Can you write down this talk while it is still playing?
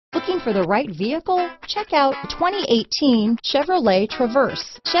Looking for the right vehicle? Check out 2018 Chevrolet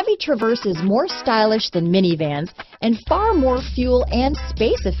Traverse. Chevy Traverse is more stylish than minivans and far more fuel and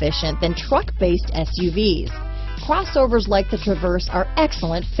space efficient than truck-based SUVs. Crossovers like the Traverse are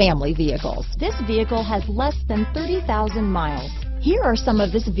excellent family vehicles. This vehicle has less than 30,000 miles. Here are some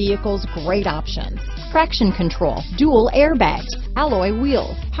of this vehicle's great options: traction control, dual airbags, alloy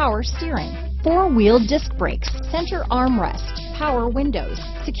wheels, power steering, four-wheel disc brakes, center armrest, power windows,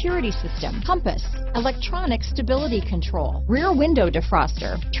 security system, compass, electronic stability control, rear window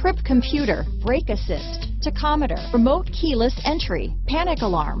defroster, trip computer, brake assist, tachometer, remote keyless entry, panic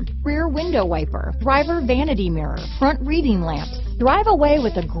alarm, rear window wiper, driver vanity mirror, front reading lamps. Drive away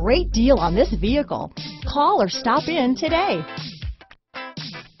with a great deal on this vehicle. Call or stop in today.